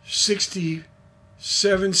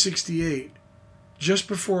 67, 68. Just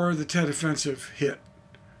before the Tet Offensive hit.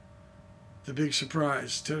 The big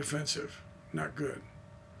surprise, Tet Offensive. Not good.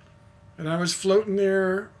 And I was floating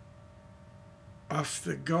there off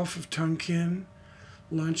the Gulf of Tonkin,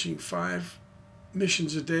 launching 5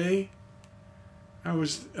 missions a day. I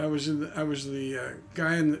was the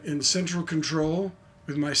guy in central control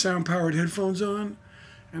with my sound-powered headphones on,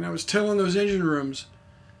 and I was telling those engine rooms,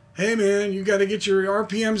 "Hey man, you got to get your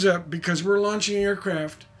RPMs up because we're launching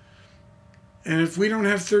aircraft, and if we don't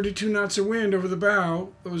have 32 knots of wind over the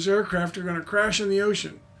bow, those aircraft are going to crash in the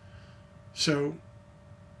ocean. So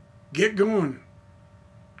get going,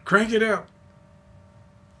 crank it up."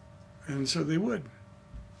 And so they would.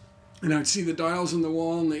 And I'd see the dials on the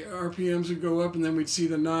wall, and the RPMs would go up, and then we'd see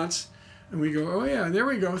the knots, and we'd go, "Oh yeah, there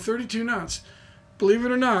we go, 32 knots. Believe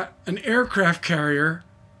it or not, an aircraft carrier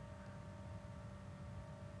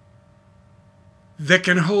that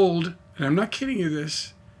can hold, and I'm not kidding you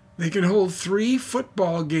this, they can hold 3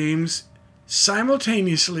 football games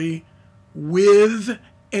simultaneously with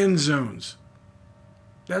end zones.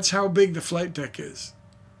 That's how big the flight deck is.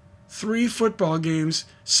 3 football games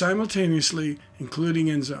simultaneously, including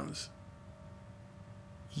end zones.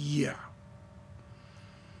 Yeah.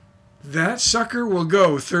 That sucker will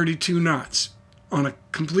go 32 knots on a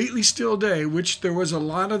completely still day, which there was a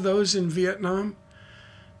lot of those in Vietnam.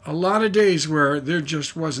 A lot of days where there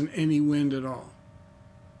just wasn't any wind at all.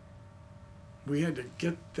 We had to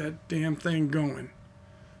get that damn thing going.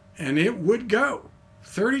 And it would go.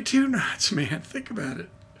 32 knots, man. Think about it.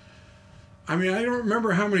 I mean, I don't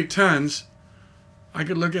remember how many tons. I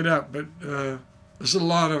could look it up, but there's a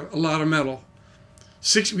lot of metal.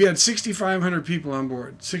 We had 6,500 people on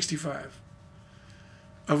board, 65,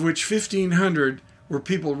 of which 1,500 were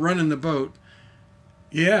people running the boat.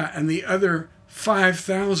 Yeah, and the other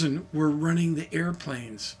 5,000 were running the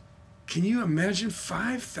airplanes. Can you imagine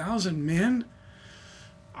 5,000 men?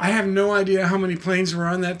 I have no idea how many planes were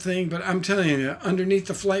on that thing, but I'm telling you, underneath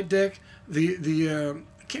the flight deck, I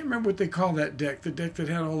can't remember what they call that deck, the deck that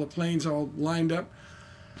had all the planes all lined up.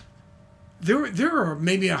 There are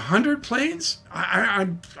maybe 100 planes. I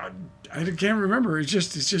can't remember. It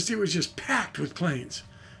was just packed with planes.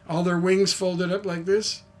 All their wings folded up like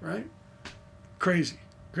this, right? Crazy.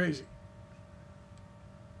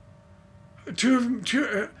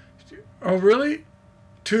 Oh really?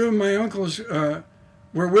 2 of my uncles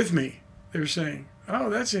were with me. They were saying, "Oh,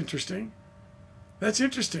 that's interesting. That's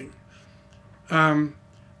interesting." I'm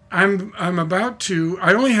about to.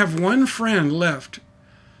 I only have one friend left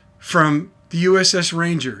from the USS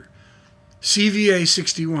Ranger, CVA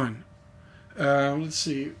 61. Let's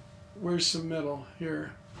see. Where's some metal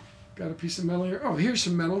here? Got a piece of metal here. Oh, here's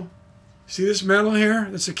some metal. See this metal here?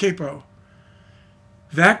 That's a capo.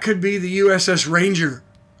 That could be the USS Ranger.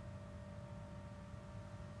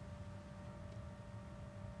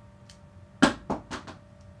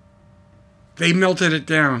 They melted it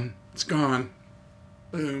down. It's gone.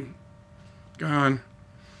 Boom. Gone.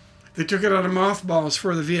 They took it out of mothballs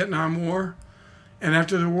for the Vietnam War, and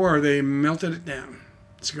after the war, they melted it down.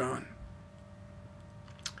 It's gone.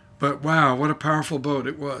 But wow, what a powerful boat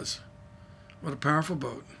it was. What a powerful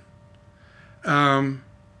boat.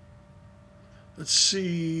 Let's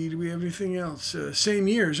see, do we have anything else? Same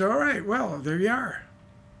years. All right, well, there you are.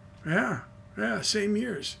 Yeah, same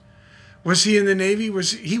years. Was he in the Navy?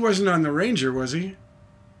 He wasn't on the Ranger, was he?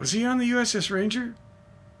 Was he on the USS Ranger?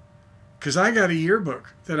 Because I got a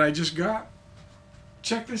yearbook that I just got.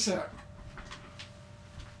 Check this out.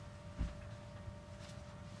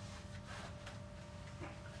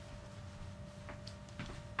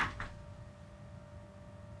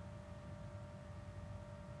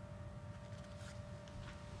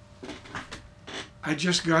 I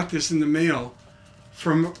just got this in the mail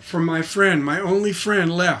from my friend, my only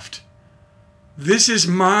friend left. This is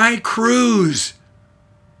my cruise.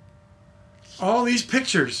 All these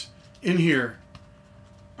pictures in here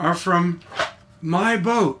are from my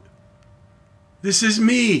boat. This is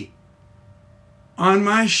me on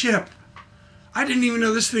my ship. I didn't even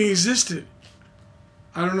know this thing existed.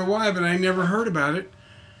 I don't know why, but I never heard about it.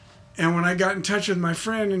 And when I got in touch with my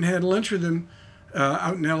friend and had lunch with him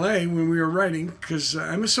out in LA when we were writing, because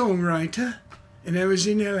I'm a songwriter, and I was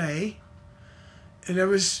in LA, and I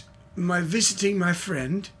was visiting my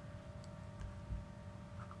friend,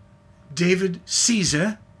 David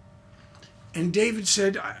Caesar, and David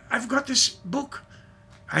said, "I've got this book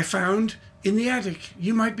I found in the attic.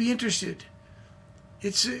 You might be interested."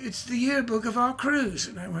 it's the yearbook of our cruise.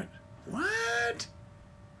 And I went, what?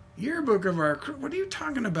 Yearbook of our cruise? What are you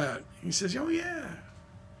talking about? He says, oh yeah,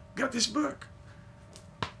 got this book.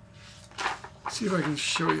 See if I can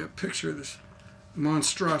show you a picture of this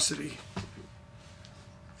monstrosity.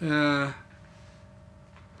 I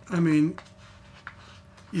mean,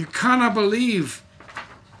 you cannot believe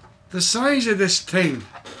the size of this thing.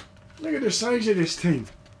 Look at the size of this thing.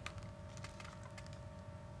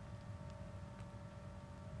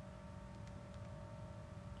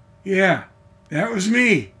 Yeah, that was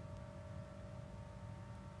me.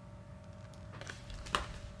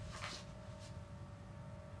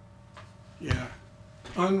 Yeah,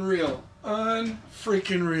 unreal,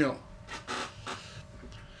 unfreaking real.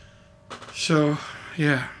 So,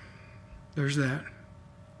 yeah, there's that.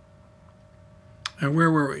 And where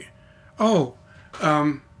were we? Oh,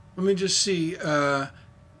 let me just see. They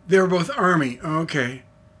were both Army. Oh, okay.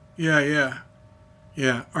 Yeah,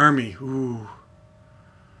 Army. Ooh.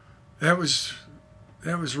 That was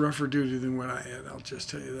rougher duty than what I had. I'll just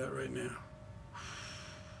tell you that right now.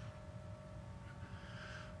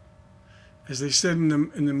 As they said in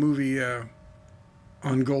the movie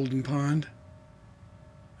on Golden Pond,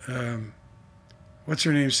 what's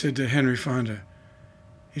her name said to Henry Fonda?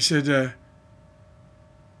 He said,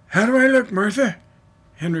 "How do I look, Martha?"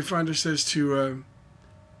 Henry Fonda says to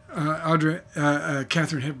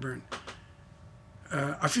Katharine Hepburn,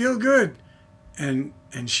 "I feel good," and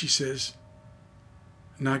she says,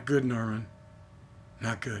 "Not good, Norman.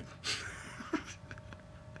 Not good."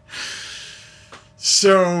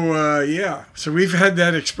 So, yeah. So we've had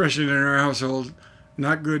that expression in our household.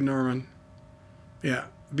 Not good, Norman. Yeah.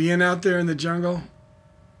 Being out there in the jungle,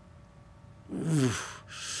 oof,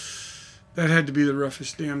 that had to be the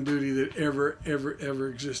roughest damn duty that ever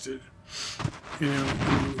existed. You know,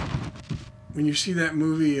 when you see that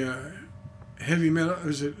movie, Heavy Metal,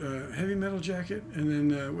 was it Heavy Metal Jacket? And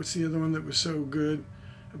then what's the other one that was so good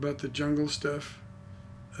about the jungle stuff?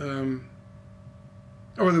 Oh,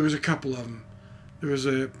 there was a couple of them. There was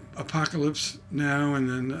a Apocalypse Now, and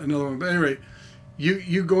then another one. But anyway,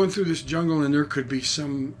 you going through this jungle, and there could be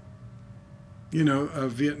some, you know, a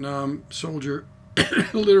Vietnam soldier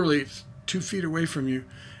literally 2 feet away from you,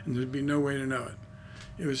 and there'd be no way to know it.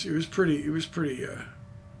 It was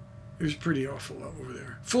pretty awful over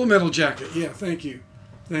there. Full Metal Jacket. Yeah, thank you.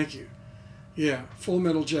 Yeah, Full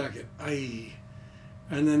Metal Jacket. Aye.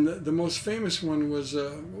 And then the most famous one was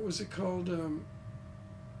what was it called?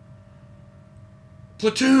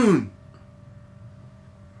 Platoon.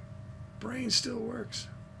 Brain still works.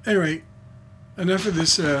 Anyway, enough of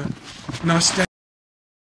this nostalgia.